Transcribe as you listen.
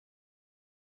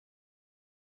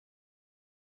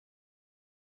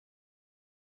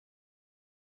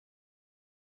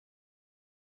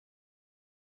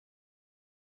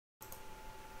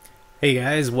Hey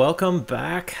guys, welcome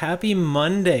back. Happy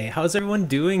Monday. How's everyone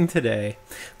doing today?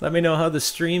 Let me know how the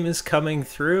stream is coming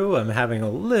through. I'm having a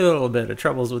little bit of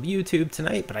troubles with YouTube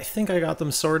tonight, but I think I got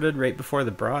them sorted right before the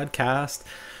broadcast.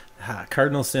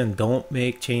 Cardinal sin, don't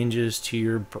make changes to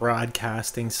your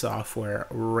broadcasting software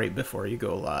right before you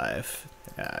go live.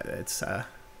 It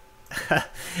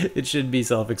should be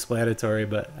self-explanatory,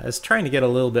 but I was trying to get a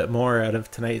little bit more out of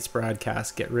tonight's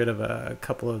broadcast, get rid of a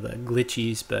couple of the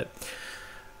glitchies, but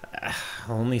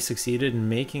only succeeded in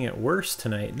making it worse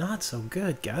tonight. Not so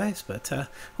good, guys, but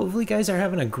hopefully you guys are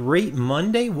having a great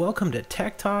Monday. Welcome to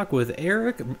Tech Talk with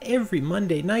Eric. Every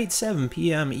Monday night, 7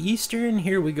 p.m. Eastern.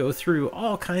 Here we go through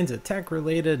all kinds of tech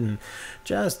related and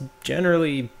just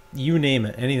generally, you name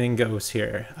it, anything goes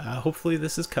here. Hopefully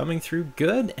this is coming through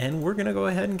good, and we're gonna go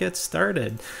ahead and get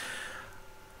started.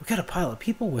 We got a pile of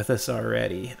people with us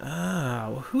already.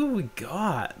 Who have we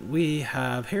got? We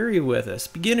have Harry with us,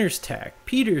 Beginner's Tech,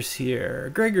 Peter's here,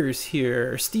 Gregor's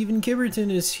here, Stephen Kibberton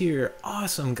is here.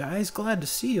 Awesome, guys. Glad to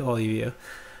see all of you.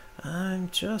 I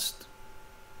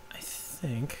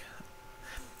think,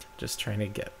 just trying to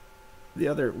get the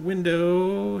other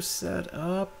window set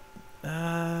up.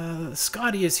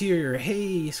 Scotty is here.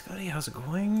 Hey, Scotty, how's it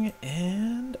going?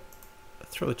 And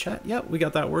throw the chat. Yep, we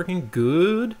got that working.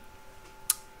 Good.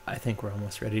 I think we're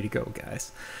almost ready to go,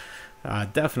 guys.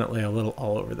 Definitely a little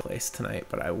all over the place tonight,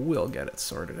 but I will get it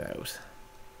sorted out.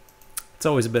 It's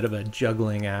always a bit of a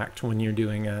juggling act when you're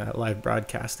doing live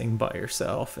broadcasting by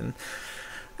yourself, and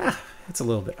it's a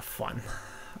little bit of fun.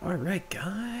 All right,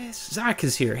 guys. Zach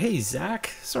is here. Hey,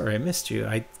 Zach. Sorry I missed you.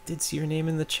 I did see your name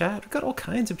in the chat. We've got all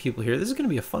kinds of people here. This is going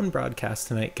to be a fun broadcast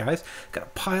tonight, guys. Got a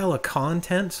pile of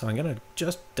content, so I'm going to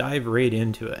just dive right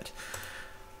into it.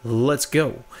 Let's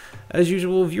go. As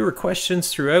usual, viewer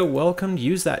questions throughout. Welcome.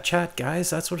 Use that chat,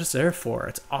 guys. That's what it's there for.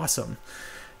 It's awesome.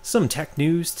 Some tech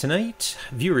news tonight.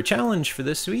 Viewer challenge for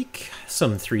this week.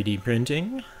 Some 3D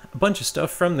printing. A bunch of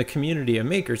stuff from the community of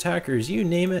makers, hackers, you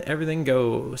name it, everything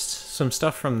goes. Some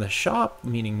stuff from the shop,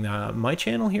 meaning my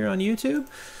channel here on YouTube.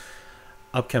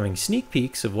 Upcoming sneak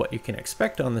peeks of what you can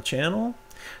expect on the channel.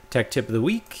 Tech tip of the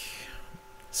week.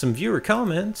 Some viewer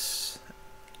comments.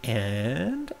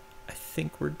 And I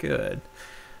think we're good.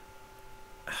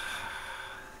 There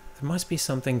must be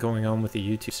something going on with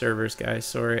the YouTube servers, guys.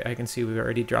 Sorry, I can see we've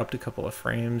already dropped a couple of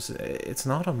frames. It's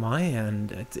not on my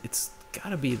end. It's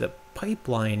gotta be the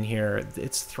pipeline here.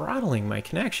 It's throttling my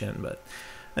connection, but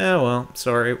well,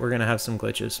 sorry, we're gonna have some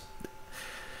glitches.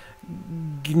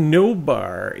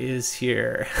 Gnobar is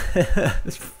here.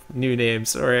 New name.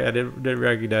 Sorry, I didn't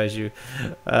recognize you.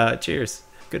 Cheers.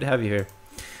 Good to have you here.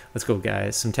 Let's go,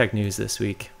 guys. Some tech news this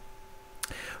week.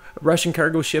 A Russian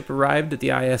cargo ship arrived at the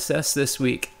ISS this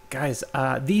week. Guys,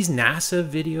 these NASA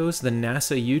videos, the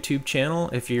NASA YouTube channel,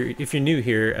 if you're new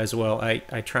here as well, I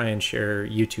try and share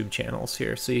YouTube channels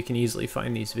here so you can easily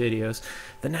find these videos.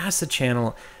 The NASA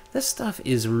channel, this stuff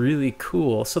is really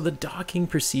cool. So the docking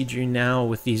procedure now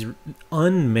with these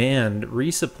unmanned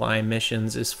resupply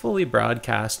missions is fully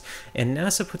broadcast, and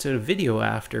NASA puts out a video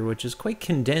after, which is quite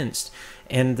condensed,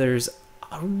 and there's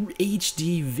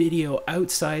HD video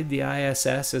outside the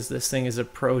ISS as this thing is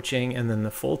approaching, and then the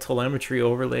full telemetry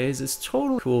overlays. It's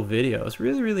totally cool videos.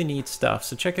 Really, really neat stuff.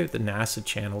 So check out the NASA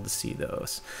channel to see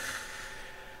those.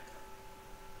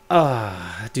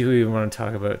 Do we even want to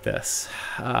talk about this?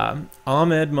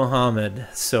 Ahmed Mohammed.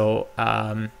 So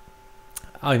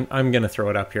I'm going to throw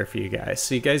it up here for you guys.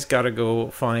 So you guys got to go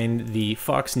find the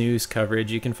Fox News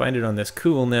coverage. You can find it on this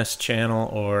Coolness channel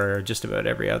or just about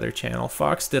every other channel.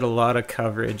 Fox did a lot of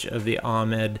coverage of the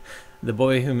Ahmed, the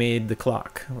boy who made the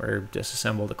clock, or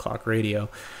disassembled the clock radio.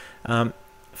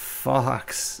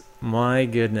 Fox, my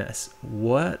goodness,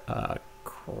 what a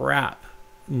crap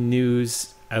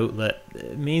news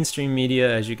outlet. Mainstream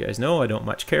media, as you guys know, I don't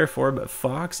much care for, but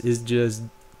Fox is just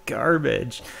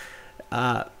garbage.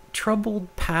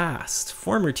 Troubled past.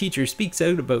 Former teacher speaks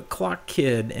out about Clock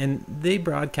Kid, and they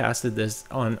broadcasted this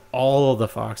on all of the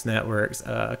Fox networks.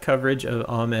 Coverage of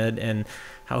Ahmed and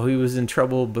how he was in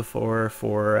trouble before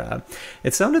for...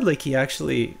 it sounded like he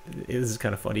actually... This is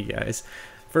kind of funny, guys.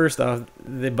 First off,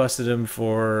 they busted him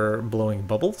for blowing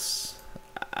bubbles.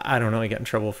 I don't know, he got in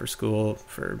trouble for school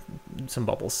for some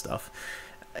bubble stuff.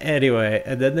 Anyway,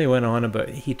 and then they went on about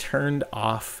he turned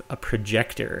off a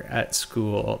projector at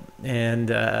school and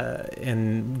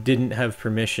didn't have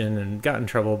permission and got in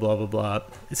trouble, blah, blah, blah.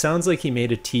 It sounds like he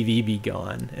made a TV be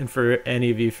gone. And for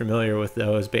any of you familiar with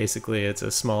those, basically it's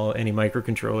a small, any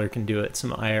microcontroller can do it,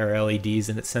 some IR LEDs,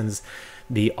 and it sends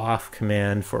the off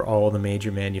command for all the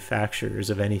major manufacturers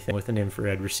of anything with an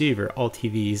infrared receiver, all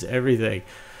TVs, everything.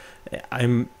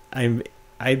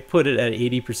 I'd put it at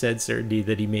 80% certainty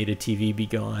that he made a TV be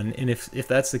gone. And if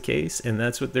that's the case, and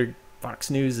that's what their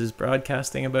Fox News is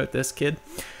broadcasting about this kid,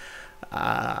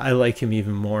 I like him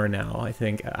even more now. I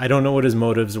think, I don't know what his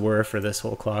motives were for this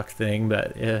whole clock thing,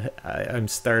 but I'm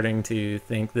starting to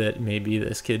think that maybe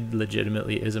this kid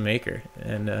legitimately is a maker.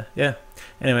 And yeah,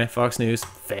 anyway, Fox News,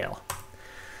 fail.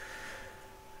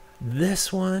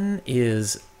 This one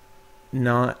is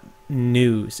not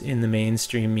news in the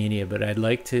mainstream media, but I'd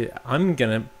like to, I'm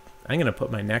gonna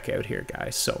put my neck out here,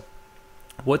 guys. So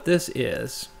what this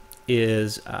is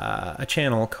a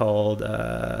channel called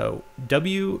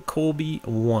W Colby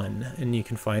 1, and you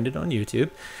can find it on YouTube.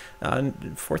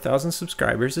 4,000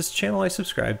 subscribers. This channel I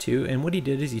subscribe to, and what he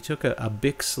did is he took a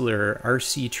Bixler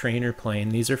RC trainer plane.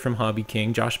 These are from Hobby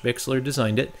King. Josh Bixler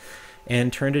designed it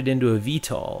and turned it into a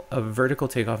VTOL, a vertical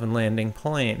takeoff and landing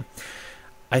plane.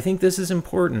 I think this is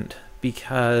important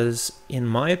because, in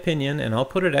my opinion, and I'll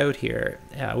put it out here,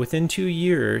 within 2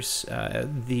 years,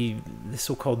 the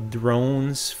so-called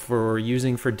drones for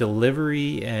using for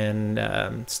delivery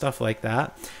and stuff like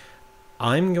that,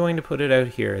 I'm going to put it out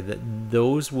here that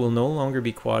those will no longer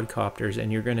be quadcopters,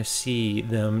 and you're going to see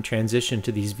them transition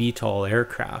to these VTOL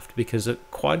aircraft, because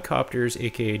quadcopters,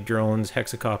 aka drones,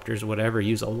 hexacopters, whatever,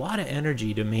 use a lot of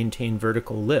energy to maintain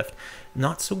vertical lift.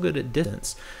 Not so good at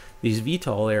distance. These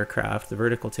VTOL aircraft, the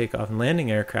vertical takeoff and landing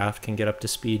aircraft, can get up to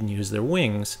speed and use their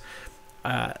wings.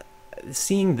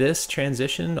 Seeing this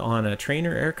transition on a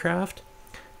trainer aircraft,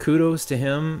 kudos to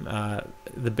him.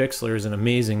 The Bixler is an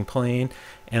amazing plane,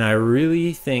 and I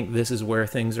really think this is where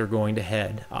things are going to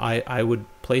head. I would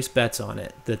place bets on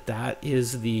it that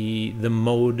is the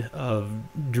mode of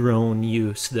drone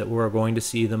use that we're going to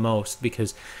see the most,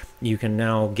 because you can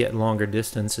now get longer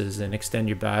distances and extend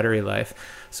your battery life.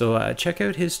 So check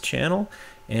out his channel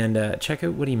and check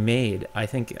out what he made.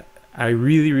 I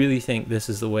really think this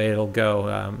is the way it'll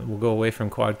go. We'll go away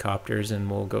from quadcopters and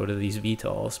we'll go to these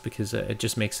VTOLs, because it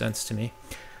just makes sense to me.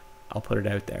 I'll put it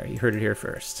out there. You heard it here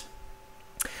first.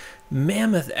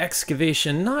 Mammoth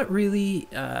excavation, not really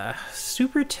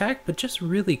super tech, but just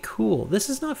really cool. This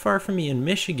is not far from me in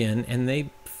Michigan, and they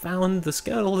found the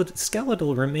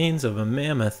skeletal remains of a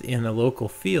mammoth in a local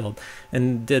field,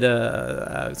 and did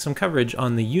some coverage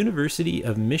on the University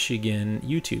of Michigan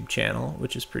YouTube channel,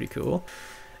 which is pretty cool.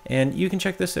 And you can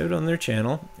check this out on their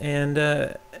channel, and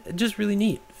just really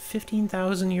neat.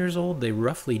 15,000 years old they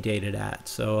roughly dated at,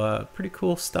 so pretty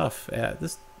cool stuff.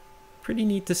 This pretty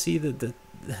neat to see that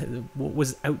what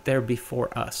was out there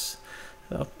before us.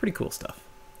 Pretty cool stuff.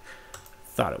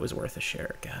 Thought it was worth a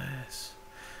share, guys.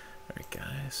 All right,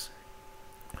 guys.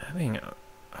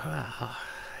 I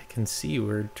can see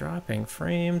we're dropping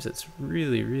frames. It's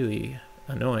really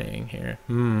annoying here.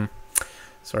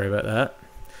 Sorry about that.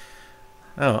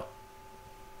 Oh,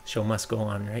 show must go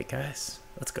on, right, guys?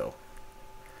 Let's go.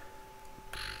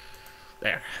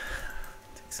 There.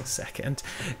 Takes a second.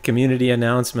 Community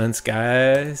announcements,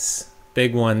 guys.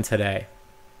 Big one today.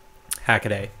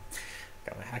 Hackaday.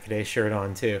 Got my Hackaday shirt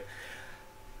on too.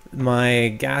 My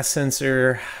gas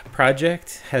sensor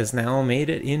project has now made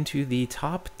it into the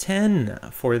top 10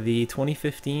 for the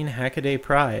 2015 Hackaday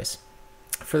prize.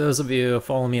 For those of you who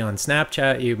follow me on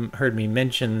Snapchat, you heard me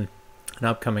mention an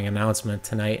upcoming announcement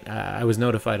tonight. I was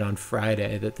notified on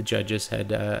Friday that the judges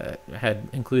had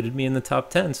included me in the top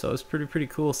 10, so it's pretty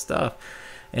cool stuff.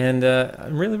 And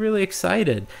I'm really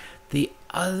excited. The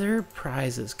other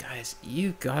prizes, guys,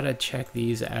 you gotta check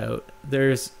these out.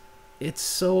 It's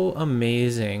so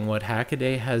amazing what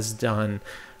Hackaday has done.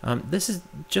 This is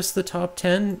just the top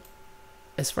 10,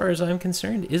 as far as I'm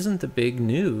concerned, isn't the big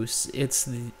news. It's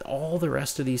all the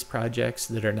rest of these projects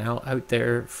that are now out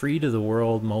there, free to the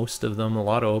world, most of them, a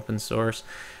lot of open source.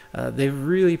 They've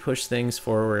really pushed things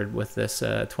forward with this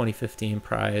 2015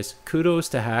 prize. Kudos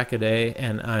to Hackaday,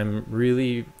 and I'm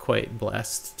really quite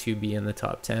blessed to be in the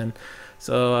top 10.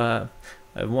 So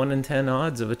I have 1 in 10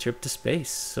 odds of a trip to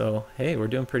space. So hey, we're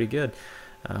doing pretty good.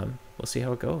 We'll see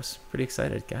how it goes. Pretty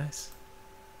excited, guys.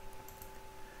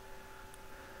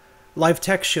 Live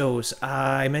tech shows.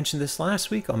 I mentioned this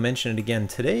last week. I'll mention it again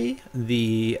today.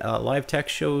 The live tech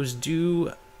shows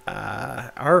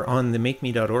are on the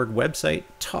mkmeorg website,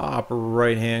 top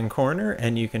right hand corner,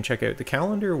 and you can check out the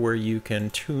calendar where you can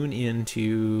tune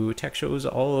into tech shows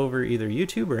all over either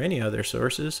YouTube or any other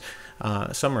sources.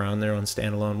 Some are on their own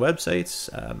standalone websites.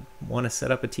 Want to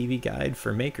set up a TV guide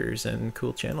for makers and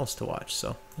cool channels to watch,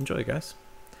 so enjoy, guys.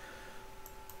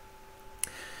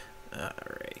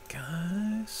 Alright,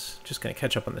 guys, just gonna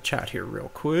catch up on the chat here real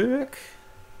quick.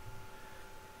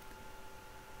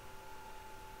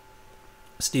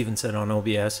 Steven said on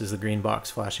OBS, is the green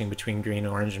box flashing between green,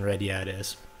 orange, and red? Yeah, it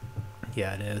is.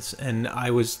 Yeah, it is. And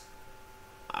I was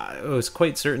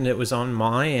quite certain it was on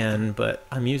my end, but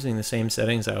I'm using the same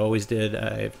settings I always did.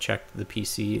 I've checked the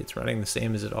PC. It's running the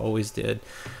same as it always did.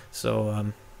 So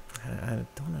I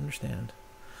don't understand.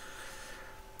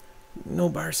 No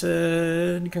Bar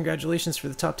said, congratulations for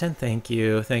the top 10. Thank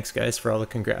you. Thanks, guys, for all the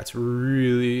congrats.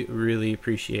 Really, really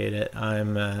appreciate it.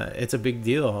 It's a big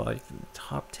deal. Like,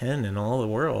 top 10 in all the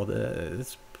world.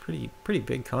 It's pretty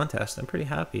big contest. I'm pretty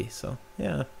happy. So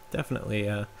yeah, definitely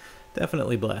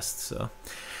blessed. So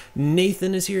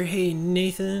Nathan is here. Hey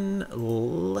Nathan,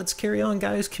 let's carry on,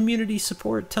 guys. Community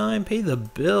support time. Pay the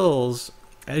bills.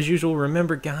 As usual,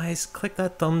 remember, guys, click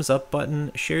that thumbs up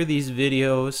button, share these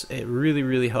videos. It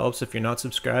really helps. If you're not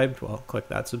subscribed, well, click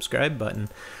that subscribe button.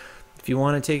 If you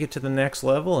want to take it to the next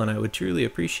level, and I would truly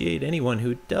appreciate anyone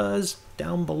who does,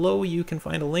 down below you can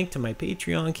find a link to my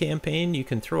Patreon campaign. You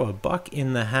can throw $1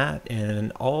 in the hat,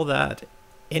 and all that,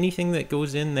 anything that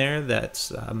goes in there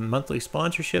that's monthly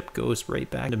sponsorship goes right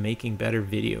back to making better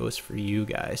videos for you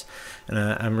guys. And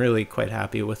I'm really quite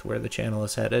happy with where the channel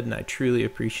is headed, and I truly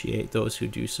appreciate those who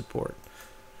do support.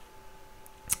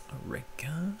 All right,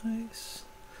 guys.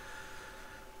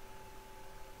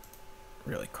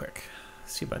 Really quick.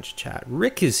 See a bunch of chat.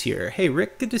 Rick is here. Hey,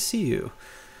 Rick, good to see you.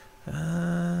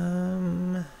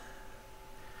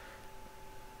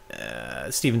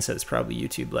 Steven says probably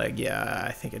YouTube lag. Yeah,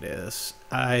 I think it is.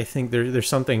 I think there's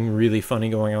something really funny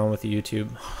going on with the YouTube,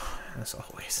 as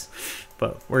always.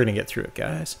 But we're going to get through it,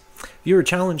 guys. Viewer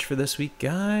challenge for this week,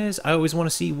 guys. I always want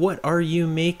to see, what are you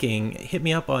making? Hit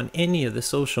me up on any of the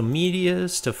social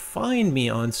medias. To find me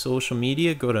on social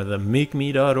media, go to the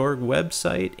mkmeorg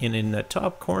website, and in the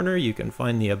top corner you can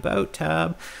find the About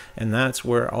tab, and that's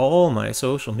where all my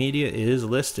social media is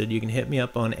listed. You can hit me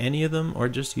up on any of them, or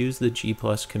just use the G+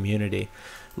 community.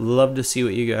 Love to see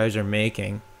what you guys are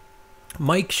making.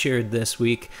 Mike shared this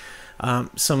week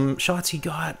some shots he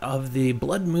got of the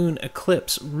blood moon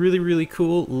eclipse. Really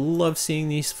cool. Love seeing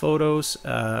these photos.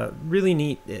 Really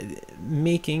neat.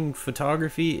 Making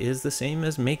photography is the same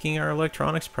as making our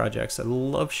electronics projects. I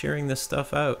love sharing this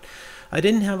stuff out. I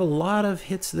didn't have a lot of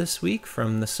hits this week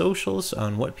from the socials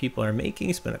on what people are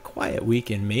making. It's been a quiet week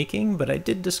in making, but I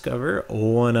did discover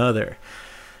one other.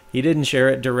 He didn't share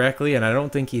it directly, and I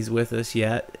don't think he's with us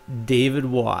yet. David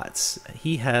Watts.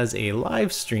 He has a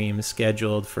live stream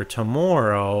scheduled for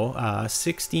tomorrow,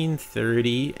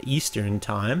 16:30 Eastern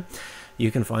Time.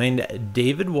 You can find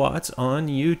David Watts on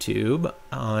YouTube.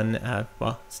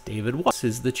 Well, it's David Watts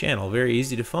is the channel. Very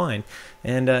easy to find.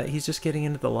 And he's just getting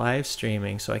into the live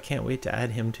streaming, so I can't wait to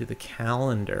add him to the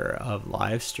calendar of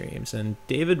live streams. And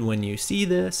David, when you see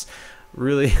this,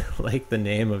 really like the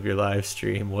name of your live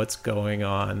stream. What's going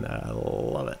on? I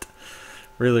love it.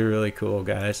 Really cool,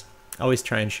 guys. Always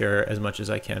try and share as much as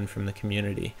I can from the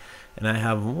community. And I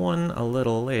have one a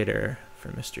little later for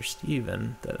Mr.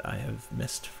 Steven that I have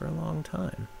missed for a long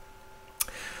time.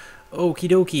 Okie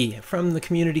dokie. From the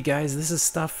community, guys, this is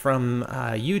stuff from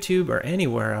YouTube or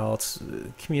anywhere else.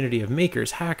 Community of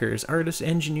makers, hackers, artists,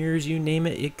 engineers, you name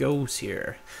it, it goes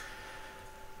here.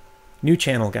 New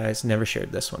channel, guys. Never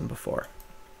shared this one before.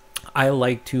 I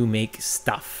like to make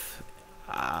stuff.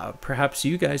 Perhaps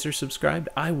you guys are subscribed.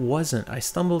 I wasn't. I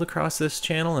stumbled across this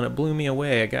channel and it blew me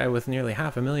away. A guy with nearly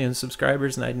 500,000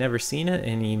 subscribers, and I'd never seen it,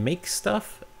 and he makes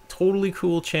stuff. Totally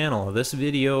cool channel. This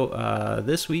video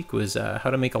this week was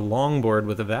how to make a longboard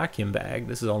with a vacuum bag.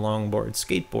 This is a longboard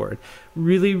skateboard.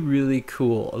 Really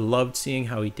cool. I loved seeing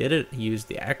how he did it. He used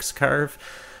the X-Carve.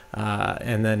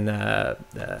 And then the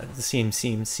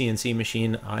CNC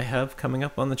machine I have coming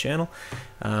up on the channel.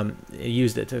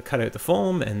 Used it to cut out the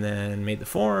foam, and then made the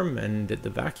form and did the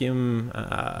vacuum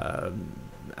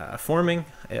forming.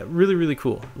 Really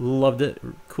cool. Loved it.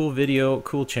 Cool video,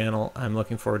 cool channel. I'm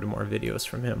looking forward to more videos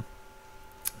from him.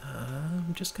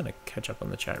 I'm just gonna catch up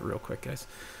on the chat real quick, guys.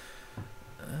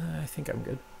 I think I'm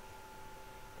good.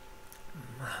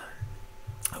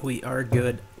 We are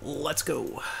good. Let's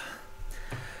go.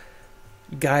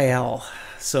 Gael.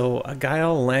 So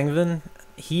Gael Langvin,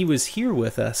 he was here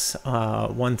with us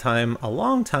one time a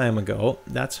long time ago.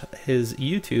 That's his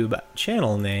YouTube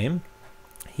channel name.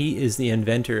 He is the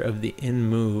inventor of the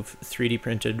InMove 3D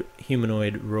printed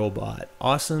humanoid robot.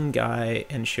 Awesome guy,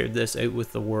 and shared this out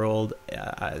with the world.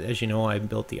 As you know, I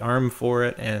built the arm for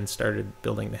it and started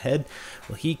building the head.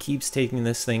 Well, he keeps taking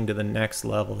this thing to the next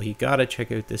level. You gotta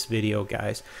check out this video,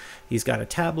 guys. He's got a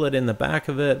tablet in the back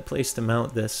of it, place to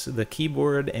mount the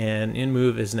keyboard, and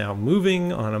InMove is now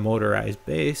moving on a motorized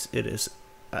base. It is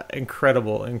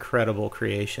incredible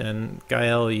creation.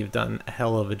 Gael, you've done a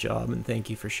hell of a job, and thank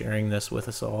you for sharing this with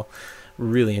us all.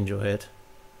 Really enjoy it.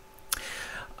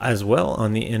 as well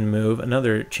on the InMove,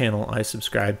 another channel I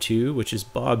subscribe to, which is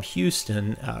Bob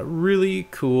Houston, a really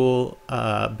cool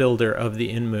builder of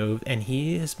the InMove, and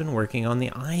he has been working on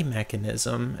the eye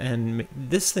mechanism, and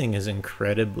this thing is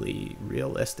incredibly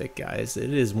realistic, guys.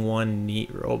 It is one neat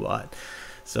robot.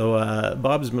 So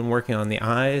Bob's been working on the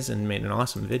eyes and made an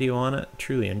awesome video on it.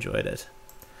 Truly enjoyed it.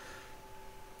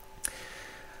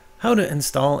 How to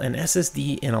install an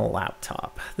SSD in a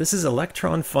laptop. This is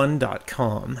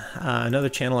electronfun.com, another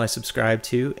channel I subscribe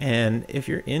to, and if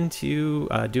you're into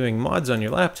doing mods on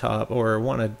your laptop or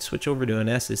want to switch over to an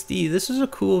SSD, this is a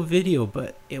cool video,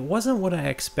 but it wasn't what I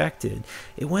expected.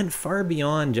 It went far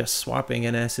beyond just swapping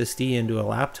an SSD into a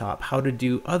laptop, how to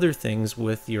do other things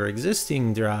with your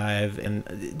existing drive,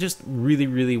 and just really,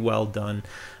 really well done.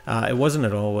 It wasn't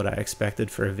at all what I expected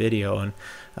for a video, and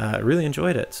I really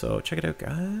enjoyed it, so check it out,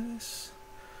 guys.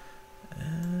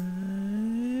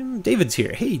 David's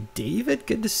here. Hey, David,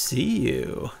 good to see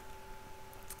you.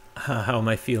 How am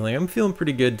I feeling? I'm feeling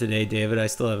pretty good today, David. I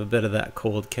still have a bit of that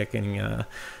cold kicking.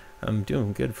 I'm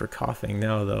doing good for coughing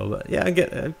now, though. But yeah,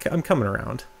 I'm coming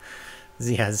around.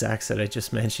 Yeah, Zach said I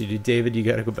just mentioned you. David, you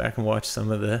got to go back and watch some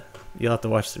of the... You'll have to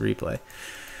watch the replay.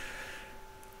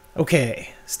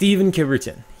 Okay, Stephen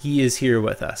Kiberton. He is here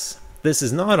with us. This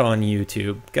is not on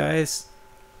YouTube. Guys,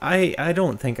 I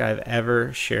don't think I've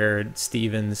ever shared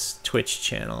Stephen's Twitch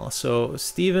channel. So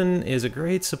Stephen is a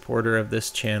great supporter of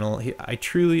this channel. I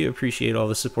truly appreciate all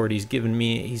the support he's given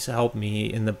me. He's helped me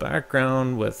in the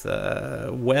background with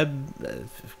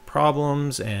web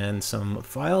problems and some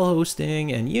file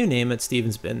hosting, and you name it,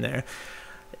 Stephen's been there.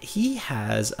 He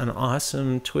has an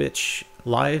awesome Twitch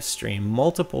live stream,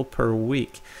 multiple per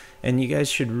week, and you guys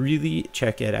should really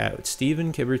check it out.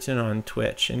 Stephen Kiberton on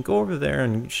Twitch, and go over there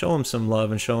and show him some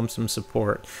love and show him some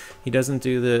support. He doesn't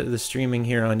do the streaming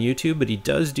here on YouTube, but he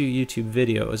does do YouTube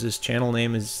videos. His channel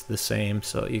name is the same,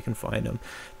 so you can find him.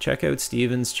 Check out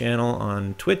Stephen's channel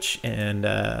on Twitch, and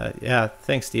yeah,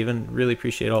 thanks, Stephen. Really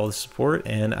appreciate all the support,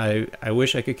 and I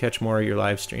wish I could catch more of your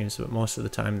live streams, but most of the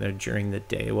time they're during the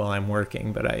day while I'm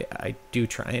working, but I do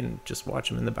try and just watch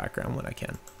them in the background when I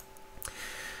can.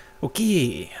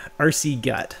 Okay, RC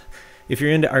Gut. If you're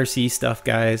into RC stuff,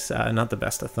 guys, not the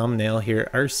best of thumbnail here.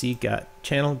 RC Gut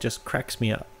channel just cracks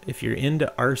me up. If you're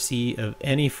into RC of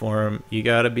any form, you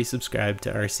gotta be subscribed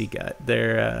to RC Gut.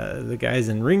 They're the guys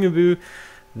in Ringaboo.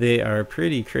 They are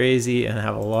pretty crazy and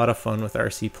have a lot of fun with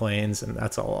RC planes, and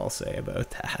that's all I'll say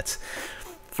about that.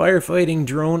 Firefighting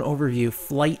drone overview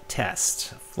flight test.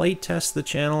 Flight test the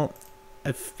channel.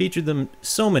 I've featured them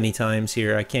so many times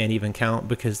here I can't even count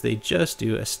because they just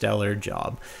do a stellar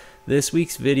job. This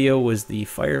week's video was the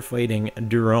firefighting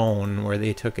drone, where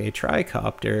they took a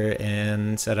tricopter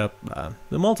and set up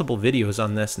the multiple videos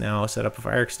on this now, set up a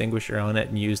fire extinguisher on it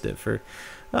and used it for,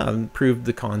 proved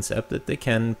the concept that they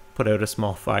can put out a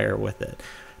small fire with it.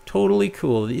 Totally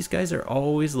cool. These guys are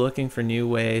always looking for new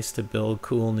ways to build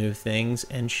cool new things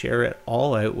and share it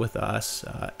all out with us.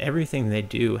 Everything they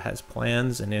do has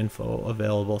plans and info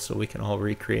available so we can all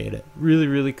recreate it. Really,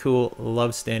 really cool.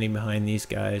 Love standing behind these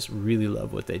guys. Really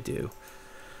love what they do.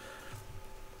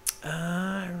 All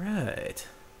right.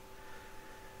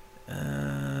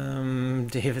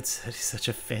 David said he's such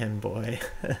a fanboy.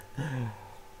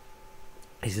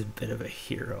 He's a bit of a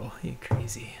hero. You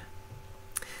crazy.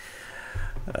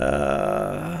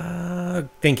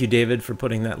 Thank you, David, for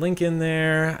putting that link in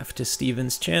there to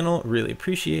Stephen's channel. Really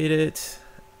appreciate it.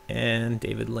 And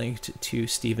David linked to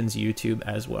Stephen's YouTube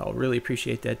as well. Really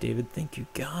appreciate that, David. Thank you,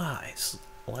 guys.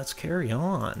 Let's carry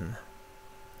on.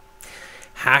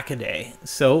 Hackaday.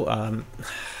 So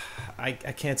I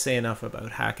can't say enough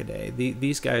about Hackaday.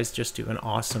 These guys just do an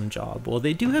awesome job. Well,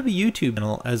 they do have a YouTube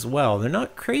channel as well. They're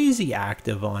not crazy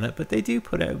active on it, but they do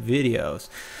put out videos.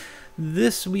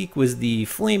 This week was the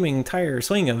Flaming Tire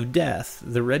Swing of Death,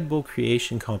 the Red Bull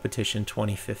Creation Competition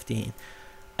 2015.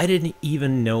 I didn't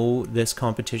even know this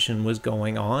competition was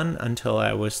going on until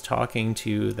I was talking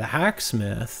to the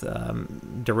Hacksmith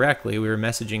directly. We were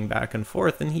messaging back and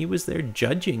forth, and he was there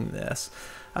judging this.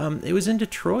 It was in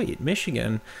Detroit,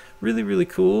 Michigan. Really, really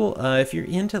cool. If you're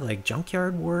into like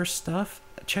Junkyard War stuff,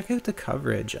 check out the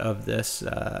coverage of this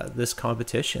this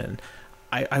competition.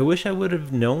 I wish I would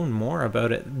have known more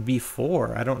about it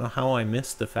before. I don't know how I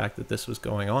missed the fact that this was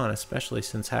going on, especially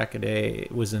since Hackaday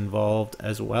was involved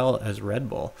as well as Red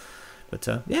Bull. But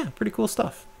yeah, pretty cool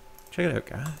stuff. Check it out,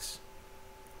 guys.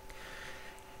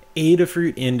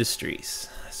 Adafruit Industries.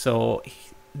 So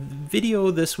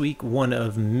video this week, one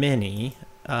of many.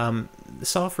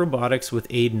 Soft robotics with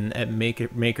Aiden at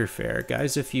Maker Faire.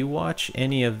 Guys, if you watch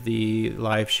any of the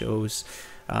live shows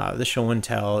the show and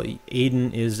tell.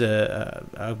 Aiden is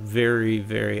a very,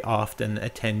 very often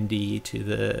attendee to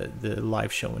the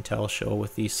live show and tell show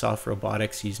with these soft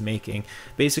robotics he's making.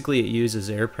 Basically, it uses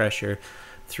air pressure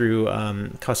through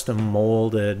custom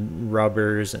molded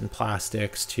rubbers and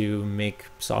plastics to make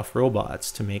soft robots,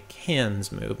 to make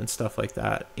hands move and stuff like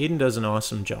that. Aiden does an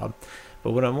awesome job.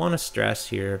 But what I want to stress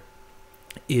here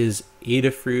is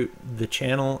Adafruit, the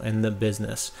channel and the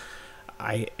business.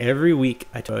 Every week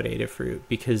I talk about Adafruit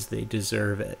because they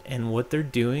deserve it, and what they're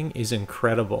doing is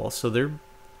incredible. So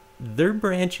they're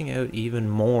branching out even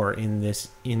more in these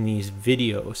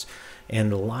videos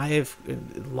and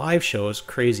live shows.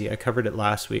 Crazy. I covered it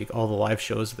last week, all the live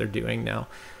shows they're doing now,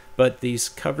 but these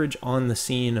coverage on the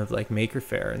scene of like Maker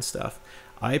Faire and stuff.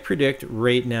 I predict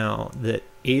right now that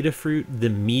Adafruit, the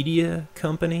media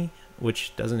company,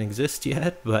 which doesn't exist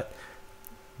yet, but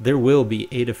there will be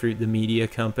Adafruit, the media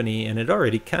company, and it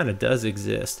already kind of does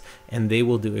exist, and they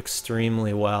will do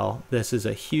extremely well. This is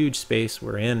a huge space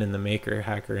we're in the maker,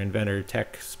 hacker, inventor,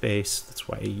 tech space. That's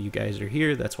why you guys are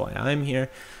here. That's why I'm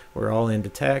here. We're all into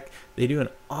tech. They do an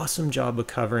awesome job of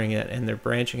covering it, and they're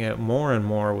branching out more and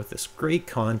more with this great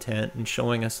content and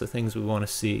showing us the things we want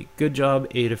to see. Good job,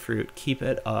 Adafruit. Keep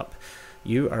it up.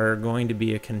 You are going to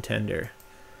be a contender.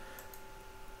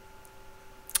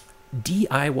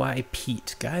 DIY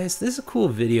Pete, guys, this is a cool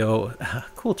video,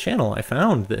 cool channel I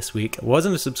found this week. I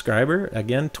wasn't a subscriber.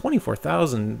 Again,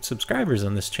 24,000 subscribers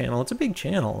on this channel. It's a big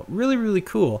channel. Really, really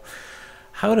cool.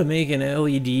 How to make an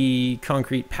LED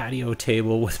concrete patio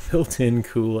table with built-in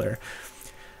cooler.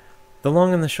 The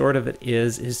long and the short of it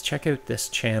is check out this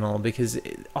channel because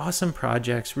awesome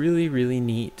projects, really, really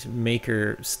neat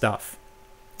maker stuff.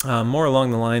 More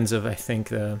along the lines of, I think,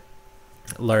 the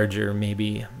larger,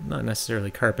 maybe not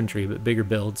necessarily carpentry, but bigger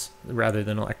builds rather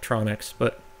than electronics,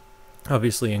 but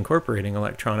obviously incorporating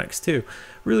electronics too.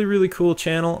 Really, really cool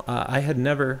channel. I had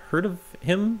never heard of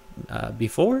him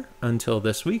before until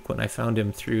this week when I found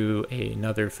him through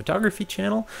another photography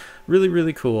channel. Really,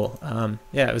 really cool.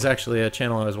 Yeah, it was actually a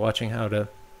channel I was watching how to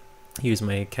use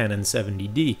my Canon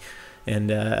 70D.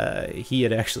 And he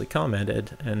had actually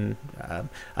commented, and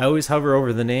I always hover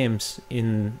over the names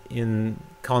in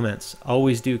comments.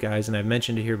 Always do, guys, and I've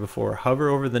mentioned it here before. Hover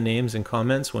over the names in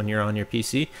comments when you're on your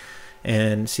PC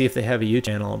and see if they have a YouTube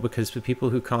channel, because the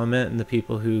people who comment and the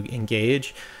people who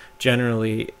engage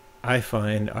generally, I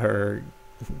find, are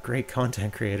great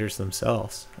content creators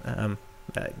themselves.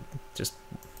 Just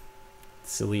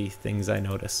silly things I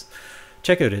notice.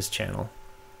 Check out his channel.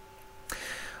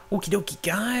 Okie dokie,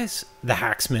 guys. The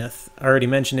Hacksmith. I already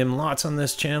mentioned him lots on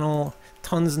this channel.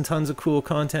 Tons and tons of cool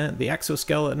content. The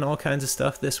exoskeleton, all kinds of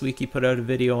stuff. This week he put out a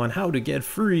video on how to get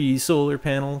free solar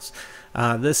panels.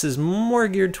 This is more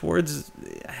geared towards,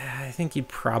 I think you'd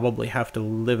probably have to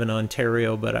live in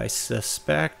Ontario, but I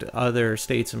suspect other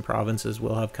states and provinces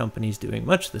will have companies doing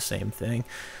much the same thing.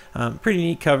 Pretty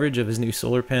neat coverage of his new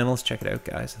solar panels. Check it out,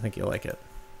 guys. I think you'll like it.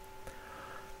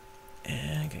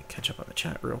 And I'm going to catch up on the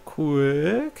chat real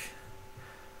quick.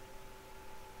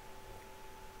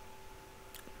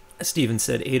 Steven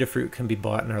said Adafruit can be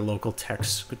bought in our local tech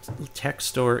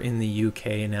store in the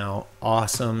UK now.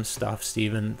 Awesome stuff,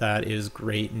 Steven. That is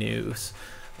great news.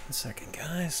 1 second,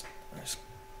 guys. There's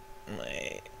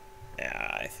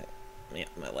I think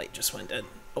my light just went dead.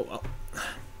 Oh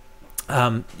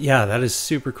well. Yeah, that is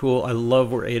super cool. I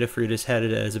love where Adafruit is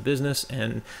headed as a business,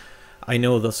 and I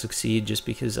know they'll succeed just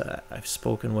because I've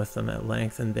spoken with them at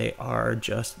length, and they are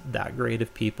just that great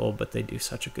of people, but they do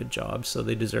such a good job, so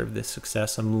they deserve this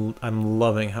success. I'm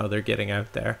loving how they're getting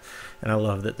out there, and I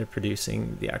love that they're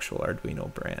producing the actual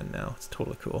Arduino brand now. It's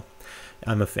totally cool.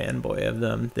 I'm a fanboy of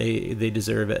them. They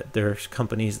deserve it. They're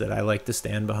companies that I like to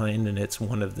stand behind, and it's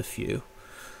one of the few.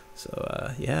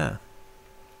 So yeah.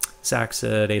 Zach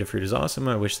said Adafruit is awesome.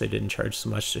 I wish they didn't charge so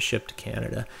much to ship to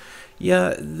Canada.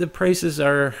 Yeah, the prices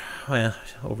are, well,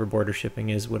 over border shipping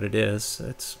is what it is.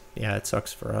 Yeah, it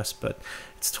sucks for us, but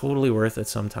it's totally worth it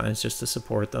sometimes just to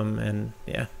support them. And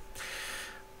yeah,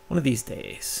 one of these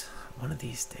days.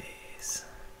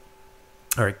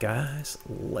 All right, guys,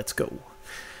 let's go.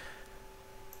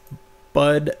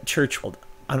 Bud Churchwald,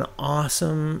 an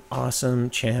awesome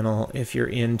channel if you're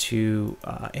into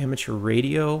amateur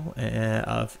radio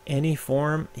of any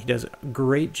form. He does a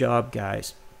great job,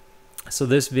 guys. So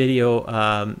this video,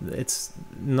 it's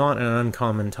not an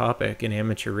uncommon topic in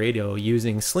amateur radio,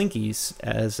 using slinkies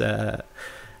as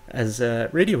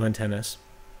radio antennas,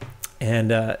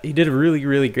 and he did a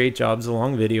really great job. It's a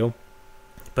long video,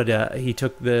 but he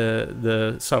took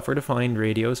the software-defined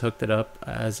radios, hooked it up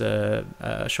as a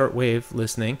shortwave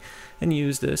listening, and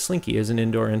used a slinky as an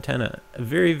indoor antenna. A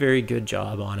very good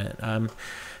job on it.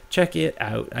 check it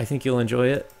out. I think you'll enjoy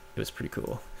it. It was pretty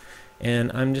cool.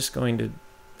 And I'm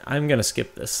gonna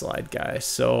skip this slide, guys.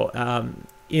 So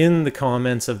in the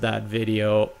comments of that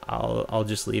video, I'll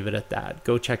just leave it at that.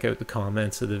 Go check out the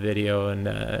comments of the video, and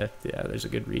yeah, there's a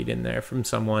good read in there from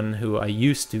someone who I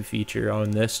used to feature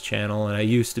on this channel, and I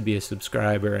used to be a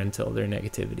subscriber until their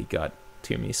negativity got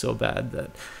to me so bad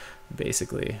that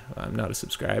basically I'm not a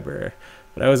subscriber.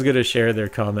 But I was gonna share their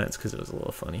comments because it was a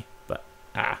little funny. But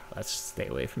let's stay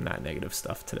away from that negative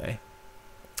stuff today.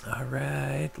 All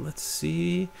right, let's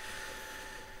see.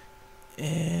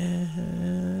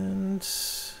 And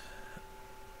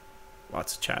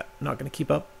lots of chat. Not going to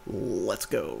keep up. Let's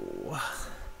go.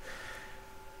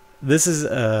 This is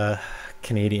a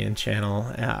Canadian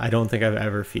channel. I don't think I've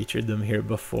ever featured them here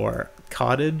before.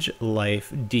 Cottage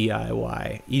Life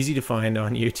DIY. Easy to find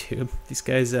on YouTube. These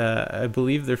guys, I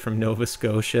believe they're from Nova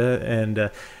Scotia,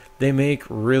 and they make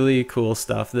really cool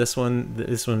stuff. This one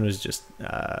was just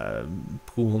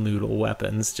pool noodle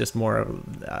weapons, just more of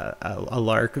a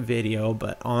lark video.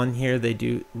 But on here they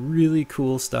do really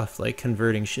cool stuff like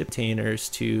converting ship containers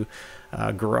to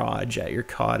a garage at your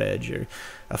cottage, or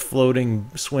a floating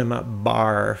swim up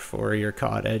bar for your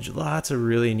cottage. Lots of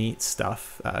really neat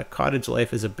stuff. Cottage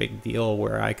life is a big deal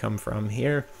where I come from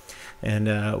here.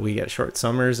 And we get short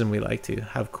summers, and we like to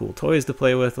have cool toys to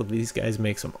play with. Well, these guys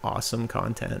make some awesome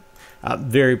content.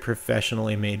 Very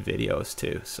professionally made videos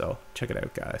too. So check it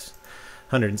out, guys.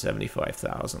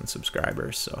 175,000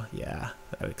 subscribers. So yeah,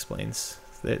 that explains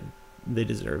that they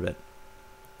deserve it.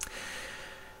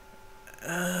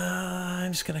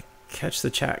 I'm just going to catch the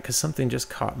chat because something just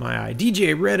caught my eye.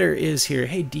 DJ Redder is here.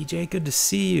 Hey DJ, good to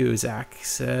see you. Zach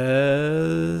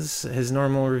says his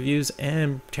normal reviews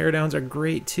and teardowns are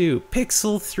great too.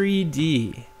 Pixel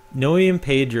 3D. Noe and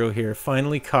Pedro here.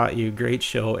 Finally caught you. Great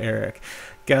show, Eric.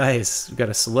 Guys, we've got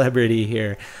a celebrity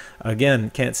here. Again,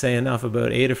 can't say enough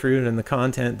about Adafruit and the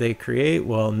content they create.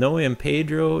 Well, Noe and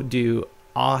Pedro do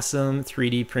awesome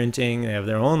 3D printing. They have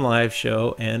their own live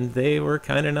show, and they were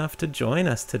kind enough to join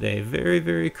us today. Very,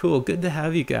 very cool. Good to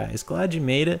have you guys. Glad you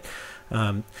made it.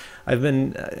 I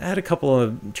had a couple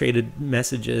of traded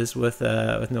messages with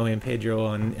Noe and Pedro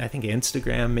on, I think,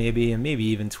 Instagram maybe, and maybe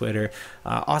even Twitter.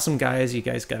 Awesome guys. You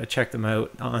guys got to check them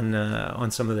out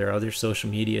on some of their other social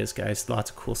medias, guys. Lots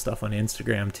of cool stuff on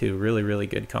Instagram too. Really, really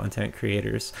good content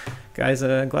creators. Guys,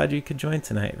 glad you could join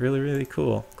tonight. Really, really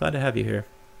cool. Glad to have you here.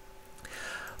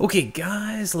 Okay,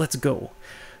 guys, let's go.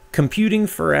 Computing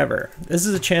Forever. This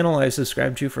is a channel I've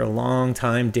subscribed to for a long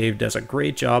time. Dave does a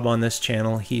great job on this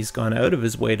channel. He's gone out of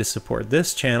his way to support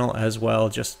this channel as well.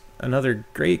 Just another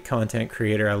great content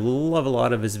creator. I love a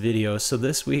lot of his videos. So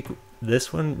this week,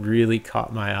 this one really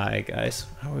caught my eye, guys.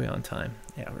 How are we on time?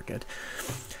 Yeah, we're good.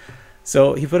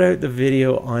 So he put out the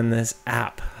video on this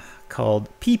app called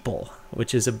People,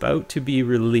 which is about to be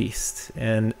released.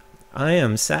 And I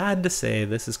am sad to say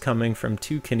this is coming from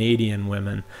two Canadian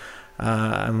women.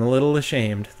 I'm a little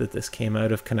ashamed that this came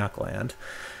out of Canuckland.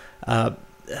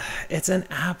 It's an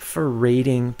app for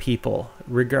rating people,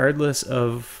 regardless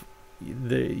of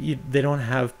they don't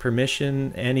have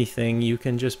permission, anything. You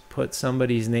can just put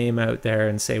somebody's name out there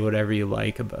and say whatever you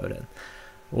like about it.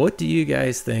 What do you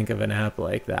guys think of an app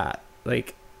like that?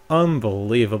 Like,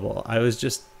 unbelievable. I was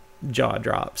just jaw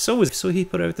dropped. So he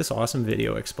put out this awesome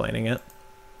video explaining it.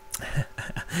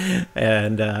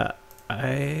 And I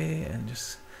am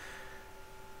just...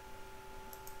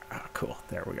 Oh, cool.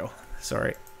 There we go.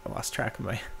 Sorry, I lost track of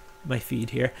my feed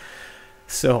here.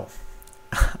 So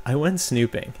I went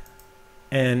snooping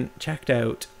and checked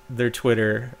out their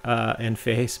Twitter and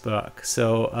Facebook.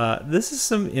 So this is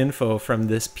some info from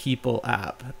this People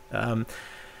app.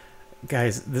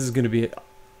 Guys, this is going to be...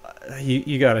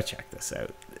 You got to check this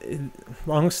out.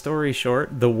 Long story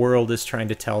short, the world is trying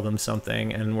to tell them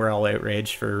something, and we're all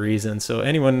outraged for a reason. So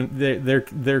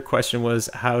their question was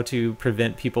how to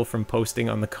prevent people from posting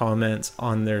on the comments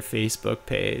on their Facebook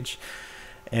page.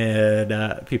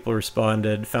 And people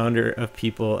responded, founder of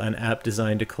People, an app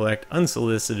designed to collect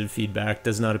unsolicited feedback,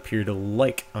 does not appear to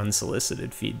like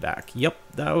unsolicited feedback. Yep,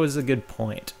 that was a good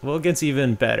point. Well, it gets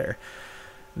even better.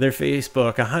 Their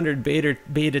Facebook, 100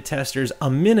 beta testers a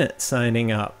minute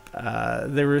signing up.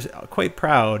 They were quite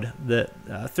proud that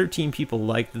 13 people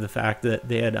liked the fact that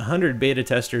they had 100 beta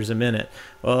testers a minute.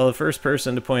 Well, the first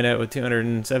person to point out with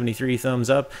 273 thumbs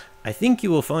up, I think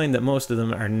you will find that most of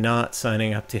them are not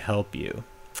signing up to help you.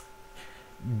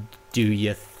 Do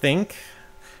you think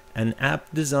an app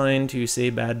designed to say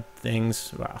bad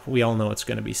things, well, we all know it's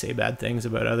going to be say bad things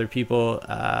about other people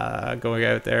going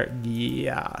out there?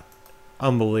 Yeah.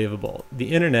 Unbelievable.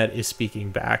 The internet is speaking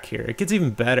back here. It gets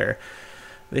even better.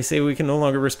 They say we can no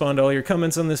longer respond to all your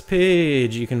comments on this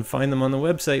page. You can find them on the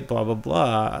website, blah, blah,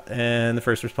 blah. And the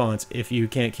first response, if you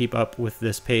can't keep up with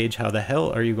this page, how the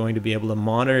hell are you going to be able to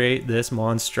moderate this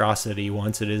monstrosity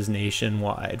once it is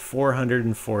nationwide?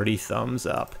 440 thumbs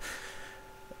up.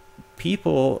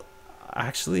 People,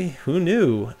 actually, who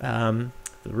knew? The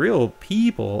real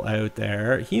people out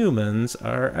there, humans,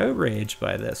 are outraged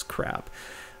by this crap.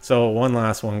 So one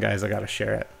last one, guys, I got to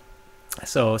share it.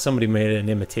 So somebody made an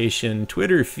imitation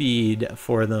Twitter feed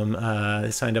for them.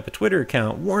 They signed up a Twitter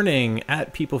account. Warning,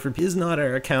 @PeopleForPeople is not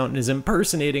our account and is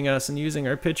impersonating us and using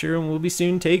our picture and will be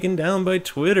soon taken down by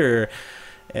Twitter.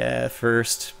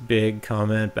 First big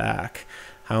comment back.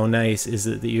 How nice is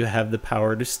it that you have the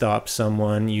power to stop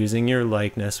someone using your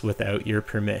likeness without your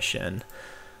permission?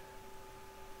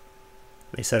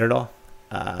 They said it all.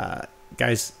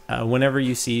 Guys, whenever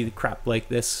you see crap like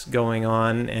this going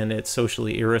on and it's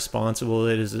socially irresponsible,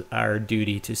 it is our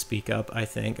duty to speak up, I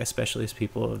think, especially as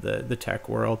people of the tech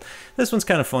world. This one's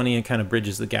kind of funny and kind of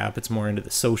bridges the gap. It's more into the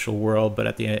social world, but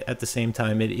at the same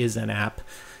time, it is an app,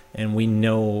 and we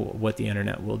know what the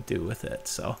internet will do with it.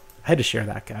 So I had to share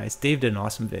that, guys. Dave did an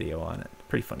awesome video on it.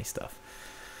 Pretty funny stuff.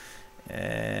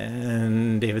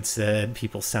 And David said,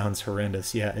 people sounds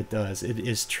horrendous. Yeah, it does. It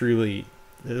is truly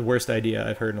the worst idea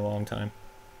I've heard in a long time.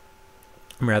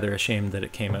 I'm rather ashamed that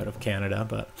it came out of Canada,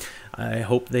 but I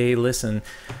hope they listen.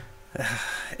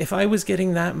 If I was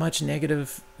getting that much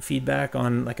negative feedback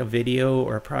on like a video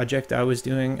or a project I was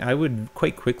doing, I would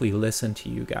quite quickly listen to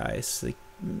you guys. Like,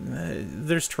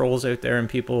 there's trolls out there and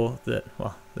people that,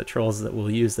 well, the trolls that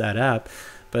will use that app,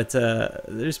 but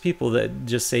there's people that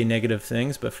just say negative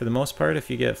things. But for the most part, if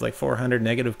you get like 400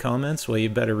 negative comments, well, you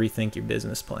better rethink your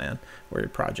business plan or your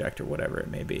project or whatever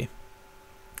it may be.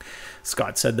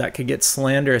 Scott said that could get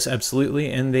slanderous,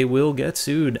 absolutely, and they will get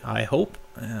sued, I hope,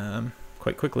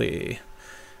 quite quickly.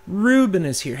 Ruben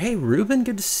is here. Hey, Ruben,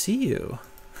 good to see you.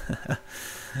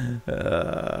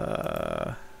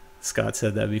 Scott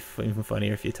said that'd be even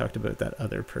funnier if you talked about that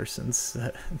other person's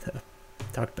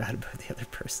talk bad about the other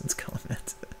person's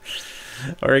comment.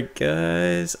 All right,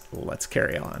 guys, let's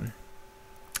carry on.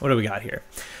 What do we got here?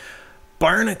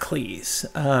 Barnacles.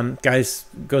 Guys,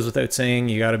 goes without saying,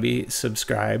 you got to be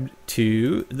subscribed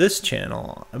to this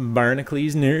channel,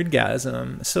 Barnacles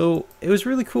Nerdgasm. So it was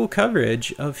really cool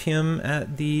coverage of him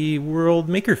at the World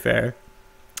Maker Faire,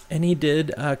 and he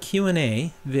did a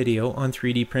Q&A video on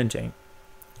 3D printing.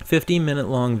 15-minute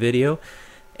long video,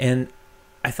 and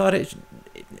I thought it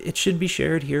should be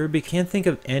shared here, but can't think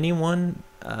of anyone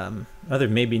other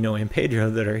maybe Noe and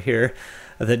Pedro that are here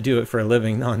that do it for a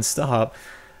living nonstop.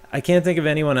 I can't think of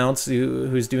anyone else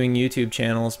who's doing YouTube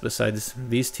channels besides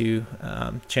these two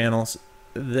channels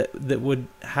that would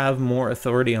have more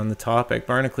authority on the topic.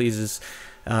 Barnacles is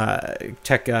a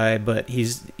tech guy, but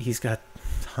he's got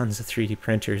tons of 3D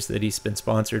printers that he's been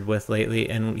sponsored with lately,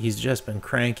 and he's just been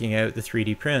cranking out the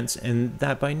 3D prints, and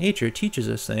that by nature teaches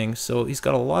us things. So he's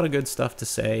got a lot of good stuff to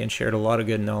say and shared a lot of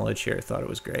good knowledge here. I thought it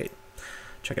was great.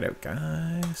 Check it out,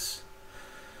 guys.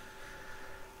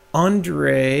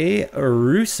 Andre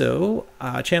Russo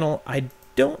channel. I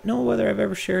don't know whether I've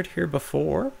ever shared here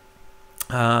before.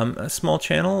 A small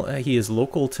channel. He is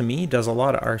local to me, does a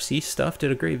lot of RC stuff.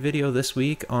 Did a great video this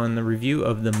week on the review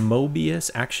of the Mobius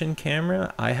action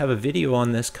camera. I have a video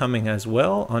on this coming as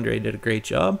well. Andre did a great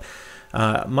job.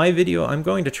 My video, I'm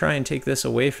going to try and take this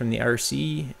away from the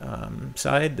RC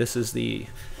side. This is the...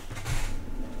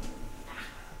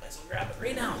 Let's grab it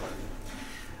right now.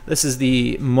 This is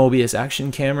the Mobius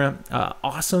action camera.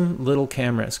 Awesome little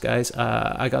cameras, guys.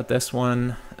 I got this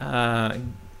one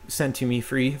sent to me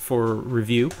free for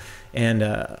review, and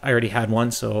I already had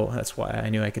one, so that's why I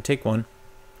knew I could take one.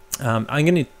 I'm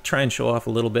going to try and show off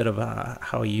a little bit of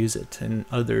how I use it and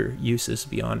other uses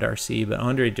beyond RC, but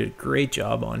Andre did a great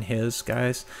job on his,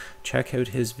 guys. Check out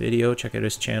his video, check out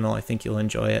his channel. I think you'll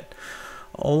enjoy it.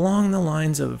 Along the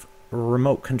lines of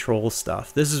remote control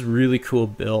stuff, this is really cool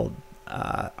build.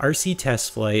 RC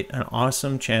Test Flight, an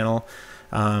awesome channel.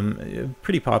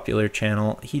 Pretty popular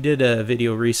channel. He did a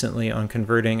video recently on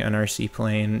converting an RC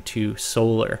plane to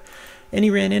solar, and he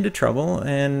ran into trouble,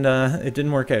 and it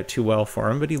didn't work out too well for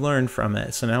him, but he learned from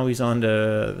it. So now he's on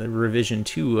to the revision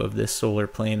 2 of this solar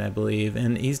plane, I believe,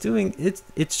 and he's doing it.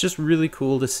 It's just really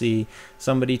cool to see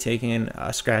somebody taking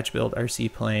a scratch built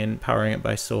RC plane, powering it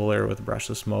by solar with a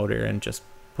brushless motor, and just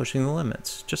pushing the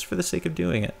limits just for the sake of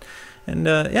doing it. And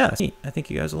yeah, I think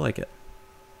you guys will like it.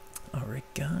 All right,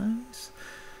 guys.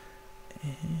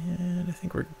 And I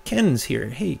think Ken's here.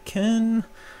 Hey, Ken.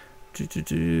 I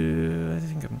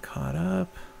think I'm caught up.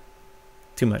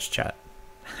 Too much chat.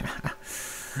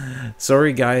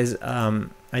 Sorry, guys.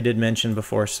 I did mention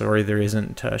before, sorry, there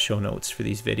isn't show notes for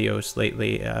these videos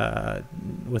lately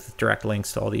with direct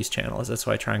links to all these channels. That's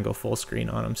why I try and go full screen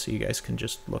on them so you guys can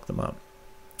just look them up.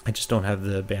 I just don't have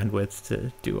the bandwidth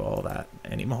to do all that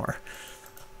anymore.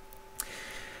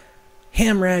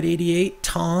 Hamrad88,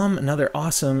 Tom, another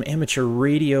awesome amateur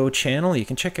radio channel. You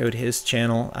can check out his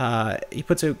channel. He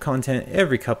puts out content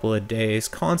every couple of days.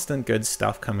 Constant good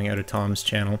stuff coming out of Tom's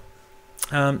channel.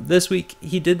 This week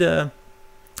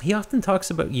he often talks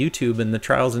about YouTube and the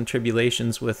trials and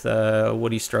tribulations with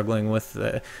what he's struggling with,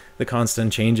 the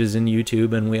constant changes in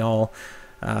YouTube, and we all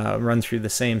run through the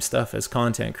same stuff as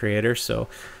content creators. So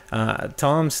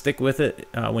Tom, stick with it.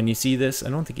 When you see this, I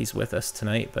don't think he's with us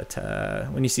tonight, but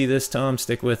when you see this, Tom,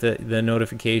 stick with it. The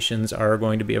notifications are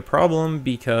going to be a problem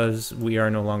because we are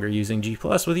no longer using G+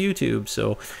 with YouTube.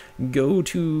 So go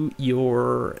to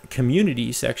your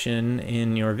community section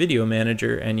in your video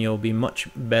manager and you'll be much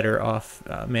better off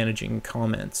managing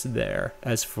comments there.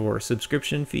 As for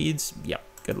subscription feeds, yeah,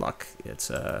 good luck.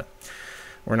 It's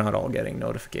we're not all getting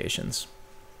notifications.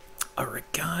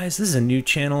 Alright guys, this is a new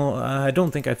channel I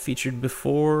don't think I've featured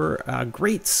before.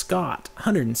 Great Scott,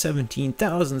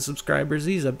 117,000 subscribers.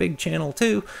 He's a big channel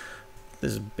too.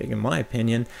 This is big in my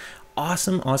opinion.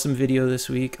 Awesome video this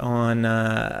week on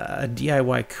a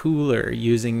DIY cooler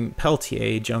using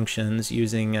Peltier junctions,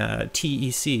 using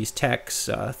TECs,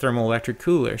 TECs, thermoelectric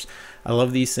coolers. I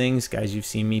love these things, guys. You've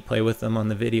seen me play with them on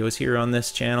the videos here on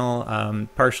this channel.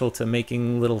 Partial to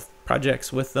making little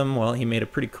projects with them. Well, he made a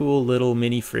pretty cool little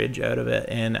mini fridge out of it,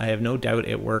 and I have no doubt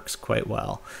it works quite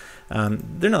well.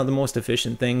 They're not the most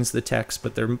efficient things, the TECs,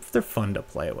 but they're fun to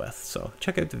play with. So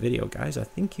check out the video, guys. I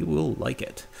think you will like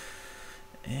it.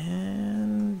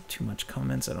 And too much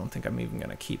comments. I don't think I'm even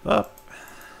gonna keep up.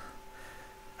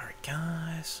 All right,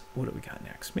 guys. What do we got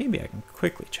next? Maybe I can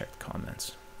quickly check the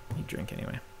comments. You drink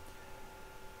anyway.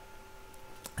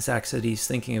 Zach said he's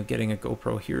thinking of getting a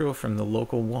GoPro Hero from the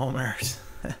local Walmart.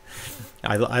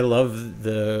 I love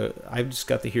I've just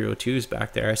got the Hero 2s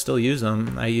back there. I still use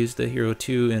them. I used the Hero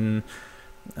 2 in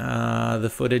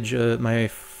the footage of my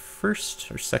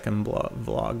first or second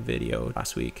vlog video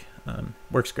last week.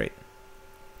 Works great.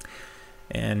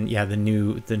 And yeah, the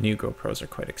new GoPros are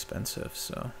quite expensive.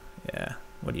 So yeah,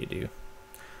 what do you do?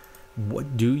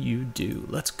 What do you do?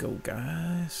 Let's go,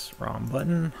 guys. Wrong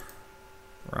button.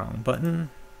 Wrong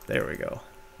button. There we go.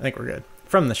 I think we're good.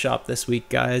 From the shop this week,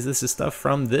 guys. This is stuff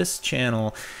from this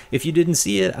channel. If you didn't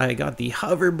see it, I got the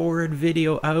hoverboard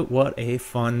video out. What a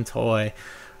fun toy.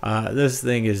 This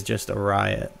thing is just a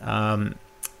riot.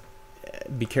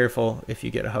 Be careful if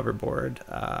you get a hoverboard.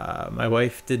 My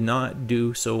wife did not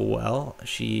do so well.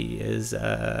 She is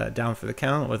down for the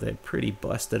count with a pretty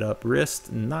busted up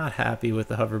wrist. Not happy with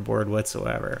the hoverboard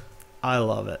whatsoever. I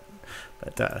love it,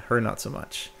 but her not so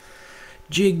much.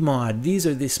 Jig Mod. These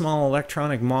are the small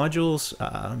electronic modules.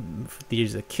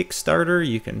 These are a Kickstarter.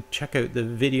 You can check out the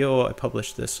video. I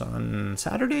published this on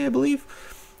Saturday, I believe.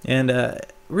 And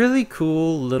really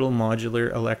cool little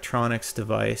modular electronics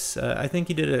device. I think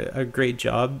he did a great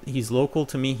job. He's local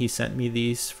to me. He sent me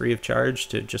these free of charge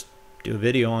to just do a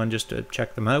video on, just to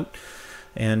check them out.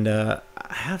 And I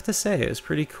have to say, it was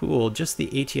pretty cool. Just the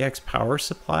ATX power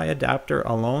supply adapter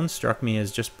alone struck me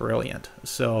as just brilliant.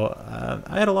 So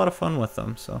I had a lot of fun with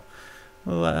them. So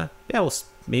yeah, we'll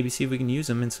maybe see if we can use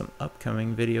them in some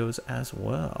upcoming videos as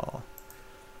well.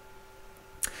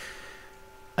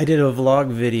 I did a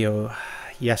vlog video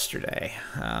yesterday.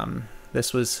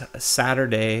 This was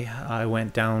Saturday. I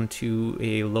went down to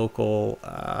a local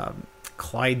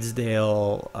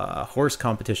Clydesdale horse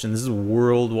competition. This is a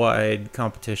worldwide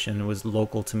competition. It was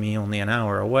local to me, only an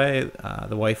hour away.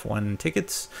 The wife won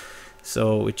tickets,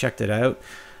 so we checked it out.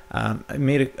 I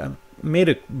made a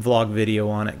vlog video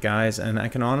on it, guys, and I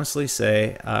can honestly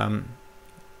say this.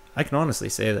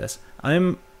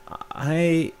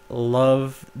 I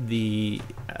love the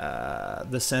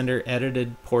sender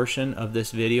edited portion of this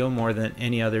video more than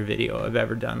any other video I've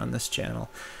ever done on this channel.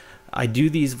 I do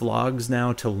these vlogs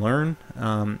now to learn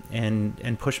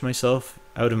and push myself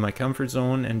out of my comfort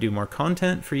zone and do more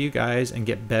content for you guys and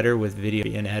get better with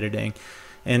video and editing.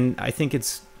 And I think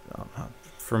it's,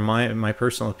 from my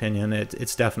personal opinion,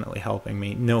 it's definitely helping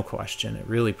me, no question. It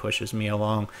really pushes me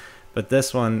along. But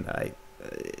this one,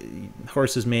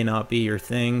 horses may not be your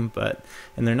thing,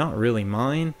 and they're not really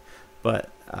mine, but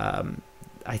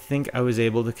I think I was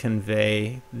able to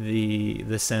convey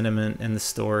the sentiment and the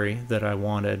story that I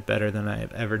wanted better than I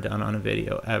have ever done on a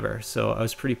video ever. So I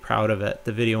was pretty proud of it.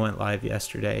 The video went live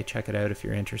yesterday. Check it out if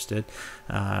you're interested.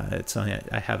 It's on.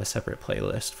 I have a separate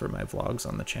playlist for my vlogs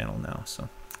on the channel now. So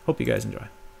hope you guys enjoy.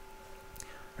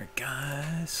 All right,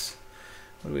 guys.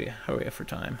 How are we at for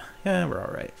time? Yeah, we're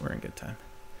all right. We're in good time.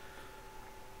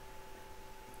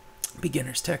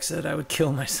 Beginner's Tech said I would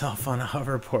kill myself on a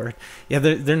hoverboard. Yeah,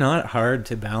 they're not hard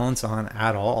to balance on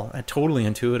at all. Totally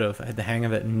intuitive. I had the hang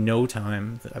of it in no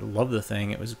time. I love the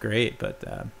thing. It was great, but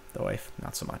the wife,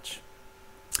 not so much.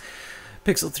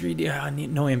 Pixel 3D,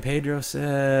 Noe Pedro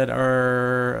said,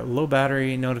 our low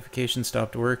battery notification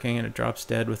stopped working and it drops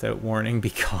dead without warning.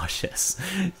 Be cautious.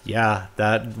 Yeah,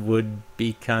 that would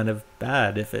be kind of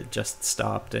bad if it just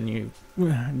stopped and you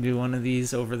do one of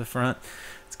these over the front.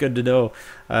 It's good to know.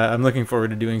 I'm looking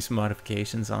forward to doing some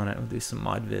modifications on it. We'll do some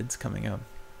mod vids coming up.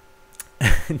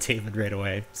 David right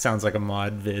away. Sounds like a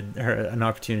mod vid, or an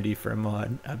opportunity for a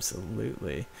mod.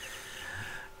 Absolutely.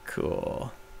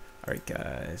 Cool. All right,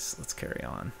 guys, let's carry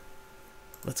on.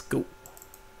 Let's go.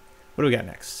 What do we got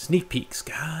next? Sneak peeks,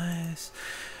 guys.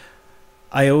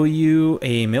 I owe you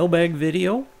a mailbag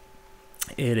video.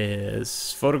 It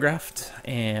is photographed,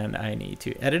 and I need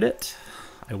to edit it.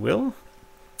 I will.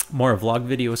 More vlog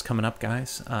videos coming up,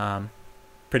 guys.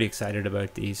 Pretty excited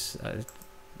about these.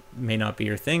 May not be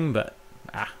your thing, but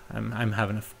I'm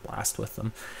having a blast with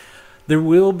them. There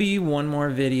will be one more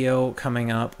video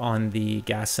coming up on the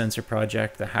gas sensor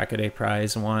project, the Hackaday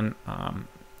Prize one.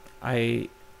 We're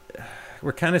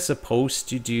kind of supposed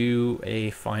to do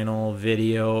a final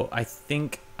video. I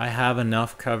think I have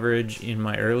enough coverage in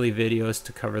my early videos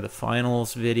to cover the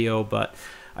finals video, but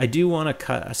I do want to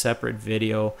cut a separate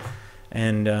video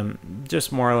and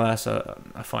just more or less a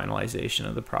finalization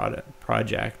of the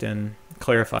project and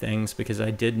clarify things, because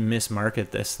I did mismarket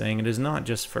this thing. It is not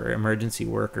just for emergency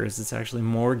workers. It's actually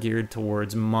more geared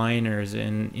towards miners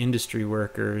and industry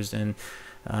workers and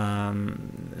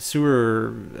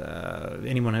sewer,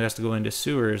 anyone who has to go into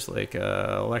sewers, like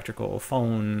electrical,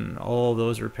 phone, all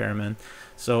those repairmen.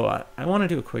 So I want to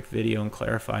do a quick video and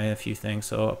clarify a few things.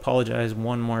 So apologize,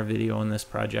 one more video on this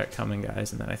project coming,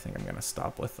 guys, and then I think I'm going to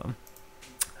stop with them.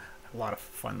 A lot of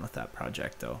fun with that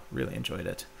project, though. Really enjoyed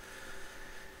it.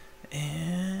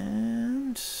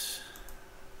 And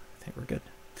I think we're good.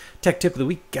 Tech tip of the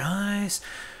week, guys.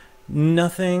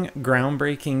 Nothing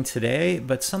groundbreaking today,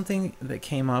 but something that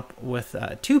came up with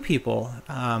two people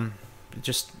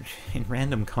just in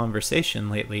random conversation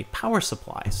lately. Power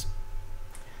supplies.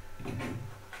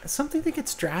 Something that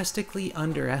gets drastically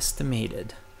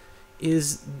underestimated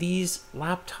is these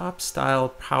laptop style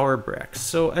power bricks.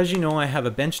 So as you know, I have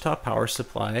a benchtop power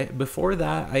supply. Before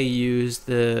that, I used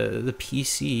the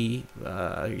PC,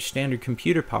 standard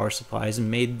computer power supplies, and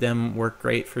made them work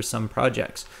great for some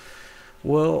projects.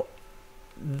 Well,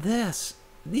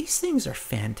 these things are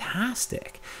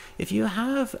fantastic. If you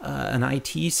have an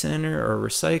IT center or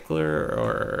recycler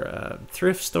or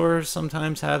thrift stores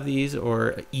sometimes have these,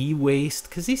 or e-waste,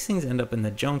 because these things end up in the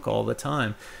junk all the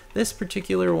time. This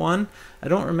particular one, I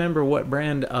don't remember what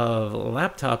brand of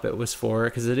laptop it was for,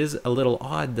 because it is a little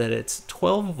odd that it's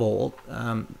 12 volt.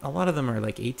 A lot of them are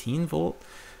like 18 volt.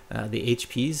 The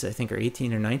HPs, I think, are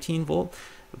 18 or 19 volt.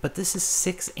 But this is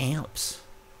 6 amps.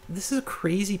 This is a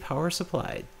crazy power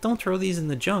supply. Don't throw these in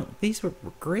the junk. These were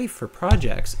great for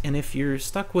projects. And if you're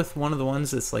stuck with one of the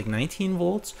ones that's like 19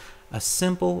 volts, a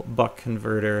simple buck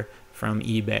converter from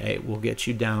eBay will get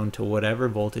you down to whatever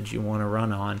voltage you want to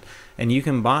run on. And you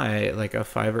can buy like a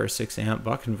 5 or 6 amp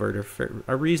buck converter for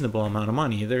a reasonable amount of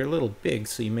money. They're a little big,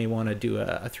 so you may want to do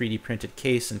a 3D printed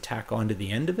case and tack onto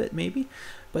the end of it maybe.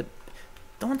 But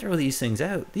don't throw these things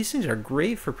out. These things are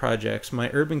great for projects. My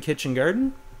urban kitchen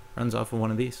garden runs off of one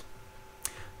of these.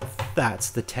 That's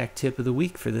the tech tip of the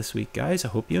week for this week, guys. I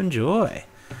hope you enjoy.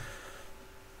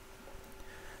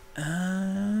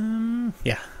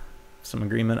 Yeah, some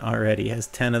agreement already. Has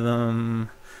 10 of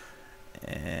them.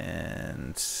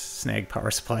 And snag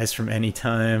power supplies from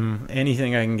anytime.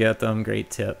 Anything I can get them. Great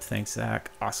tip. Thanks,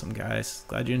 Zach. Awesome, guys.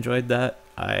 Glad you enjoyed that.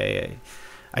 I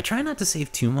try not to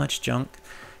save too much junk.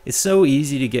 It's so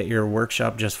easy to get your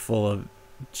workshop just full of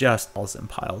just piles and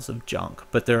piles of junk,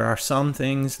 but there are some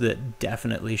things that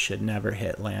definitely should never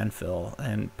hit landfill,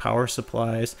 and power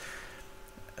supplies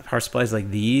like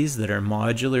these that are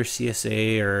modular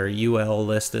CSA or UL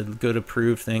listed, good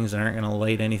approved things that aren't going to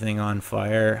light anything on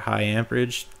fire, high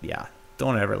amperage, yeah,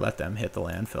 don't ever let them hit the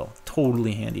landfill.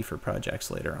 Totally handy for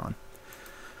projects later on.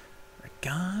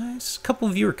 Guys, a couple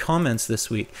viewer comments this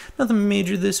week. Nothing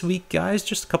major this week, guys.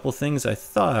 Just a couple things I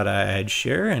thought I'd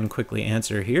share and quickly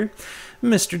answer here.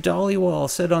 Mr. Dollywall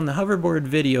said on the hoverboard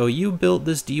video, you built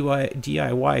this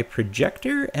DIY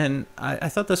projector, and I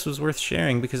thought this was worth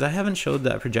sharing because I haven't showed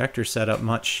that projector setup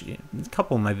much in a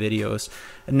couple of my videos.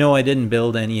 No, I didn't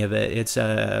build any of it. It's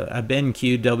a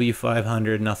BenQ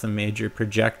W500, nothing major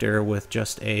projector with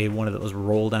just one of those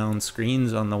roll-down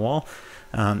screens on the wall.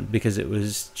 because it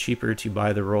was cheaper to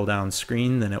buy the roll down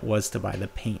screen than it was to buy the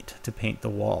paint to paint the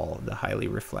wall, the highly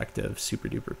reflective super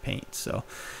duper paint. So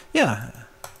yeah,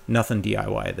 nothing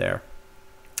DIY there.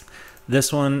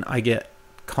 This one I get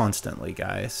constantly,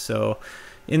 guys. So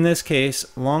in this case,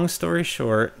 long story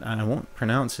short, I won't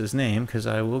pronounce his name because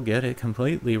I will get it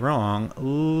completely wrong.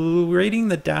 Rating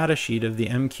the data sheet of the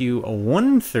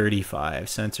MQ135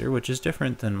 sensor, which is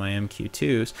different than my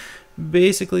MQ2s,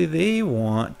 basically they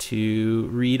want to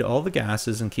read all the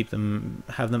gases and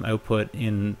have them output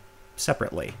in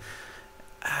separately.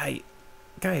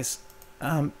 Guys,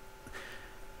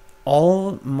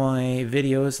 all my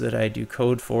videos that I do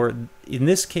code for, in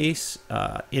this case,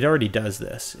 it already does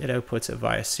this. It outputs it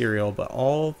via serial, but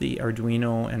all the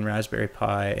Arduino and Raspberry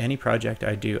Pi, any project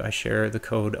I do, I share the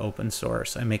code open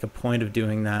source. I make a point of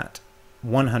doing that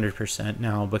 100%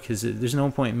 now because there's no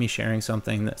point in me sharing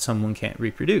something that someone can't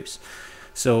reproduce.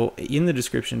 So in the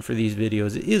description for these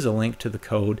videos is a link to the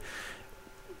code.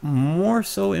 More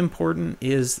so important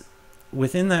is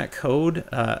within that code,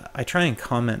 I try and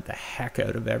comment the heck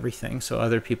out of everything so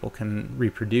other people can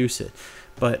reproduce it.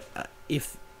 But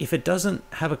if it doesn't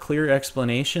have a clear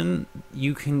explanation,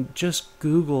 you can just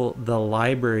Google the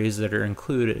libraries that are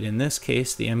included. In this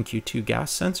case, the MQ2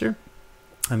 gas sensor.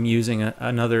 I'm using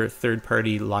another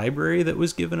third-party library that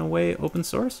was given away open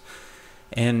source.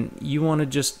 And you want to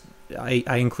just,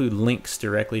 I include links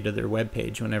directly to their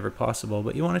webpage whenever possible,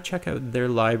 but you want to check out their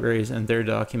libraries and their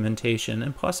documentation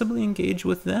and possibly engage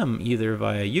with them either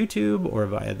via YouTube or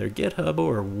via their GitHub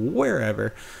or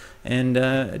wherever, and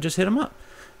just hit them up.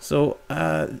 So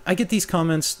I get these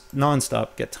comments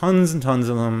nonstop, get tons and tons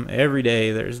of them every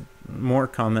day. There's more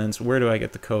comments. Where do I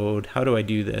get the code? How do I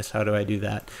do this? How do I do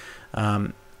that?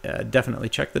 Definitely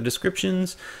check the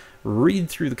descriptions. Read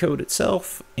through the code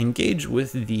itself, engage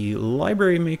with the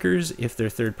library makers if they're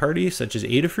third party, such as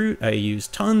Adafruit. I use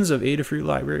tons of Adafruit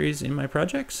libraries in my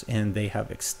projects, and they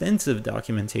have extensive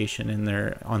documentation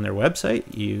on their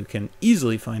website. You can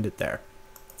easily find it there.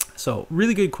 So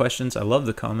really good questions. I love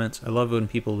the comments. I love when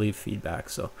people leave feedback.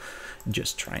 So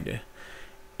just trying to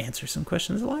answer some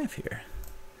questions live here.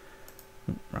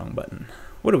 Wrong button.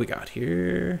 What do we got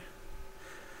here?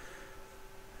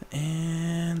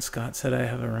 And Scott said I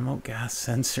have a remote gas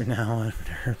sensor now in an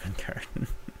urban garden.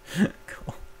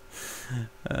 Cool.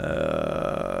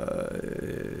 I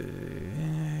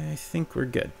think we're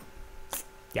good.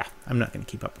 Yeah, I'm not going to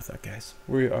keep up with that, guys.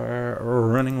 We are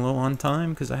running low on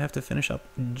time because I have to finish up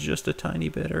just a tiny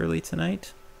bit early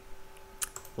tonight.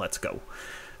 Let's go.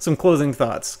 Some closing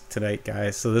thoughts tonight,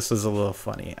 guys. So this was a little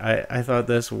funny. I thought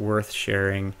this worth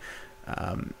sharing.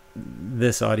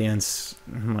 This audience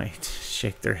might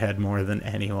shake their head more than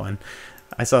anyone.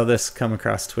 I saw this come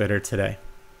across Twitter today.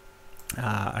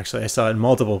 Actually, I saw it in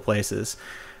multiple places.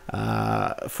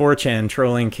 4chan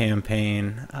trolling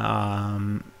campaign,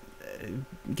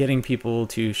 getting people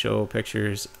to show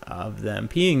pictures of them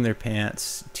peeing their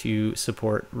pants to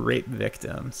support rape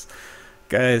victims.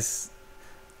 Guys,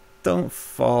 don't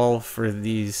fall for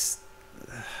these.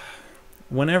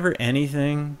 Whenever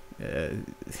anything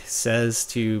says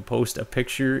to post a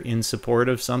picture in support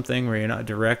of something where you're not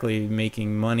directly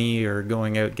making money or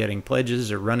going out getting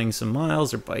pledges or running some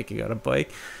miles or biking out a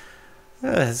bike,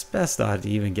 it's best not to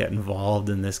even get involved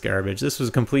in this garbage. This was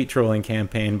a complete trolling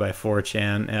campaign by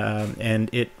 4chan, and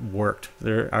it worked.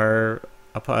 There are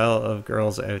a pile of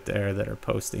girls out there that are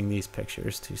posting these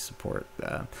pictures to support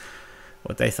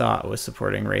what they thought was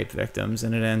supporting rape victims,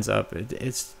 and it ends up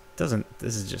this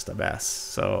is just a mess.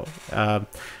 So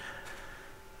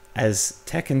as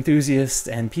tech enthusiasts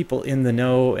and people in the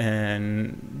know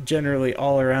and generally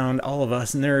all around all of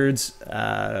us nerds,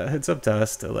 it's up to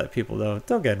us to let people know,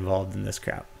 don't get involved in this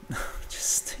crap.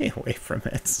 Just stay away from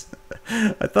it.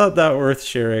 I thought that worth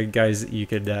sharing, guys. You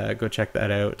could go check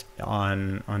that out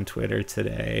on Twitter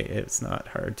today. It's not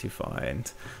hard to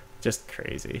find. Just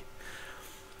crazy.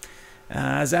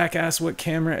 Zach asks, what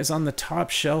camera is on the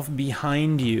top shelf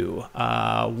behind you?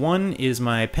 One is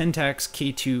my Pentax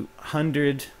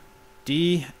K200D,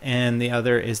 and the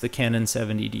other is the Canon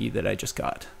 70D that I just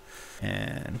got.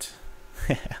 And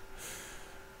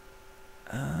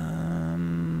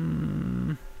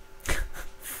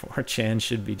 4chan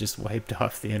should be just wiped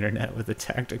off the internet with a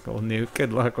tactical nuke.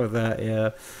 Good luck with that. Yeah,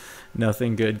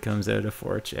 nothing good comes out of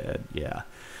 4chan. Yeah,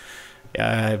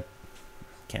 I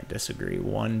can't disagree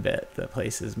one bit. The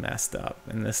place is messed up,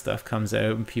 and this stuff comes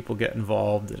out and people get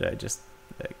involved that I just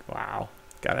like, wow,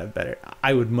 gotta better.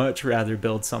 I would much rather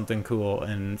build something cool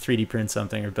and 3D print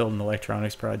something or build an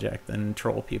electronics project than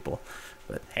troll people.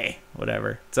 But hey,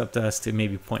 whatever. It's up to us to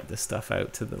maybe point this stuff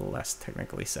out to the less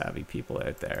technically savvy people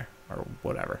out there or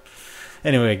whatever.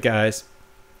 Anyway, guys,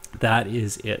 that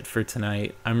is it for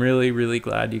tonight. I'm really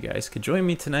glad you guys could join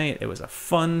me tonight. It was a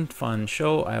fun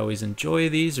show. I always enjoy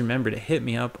these. Remember to hit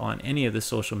me up on any of the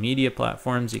social media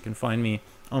platforms. You can find me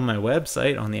on my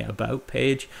website on the About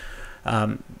page.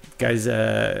 Guys,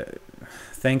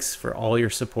 thanks for all your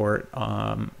support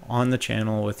on the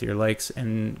channel with your likes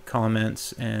and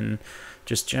comments and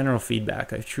just general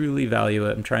feedback. I truly value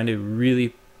it. I'm trying to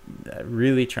really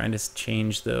trying to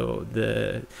change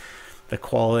the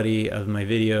quality of my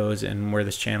videos and where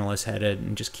this channel is headed,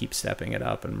 and just keep stepping it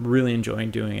up. I'm really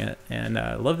enjoying doing it, and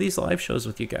I love these live shows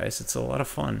with you guys. It's a lot of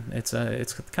fun. It's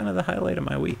kind of the highlight of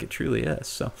my week. It truly is.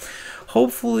 So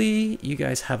hopefully you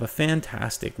guys have a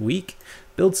fantastic week.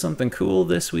 Build something cool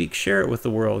this week. Share it with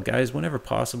the world, guys. Whenever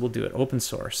possible, do it open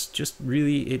source. Just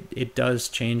really, it does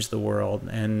change the world,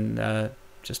 and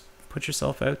just put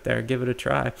yourself out there. Give it a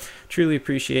try. Truly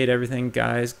appreciate everything,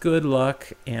 guys. Good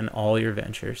luck in all your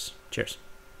ventures. Cheers.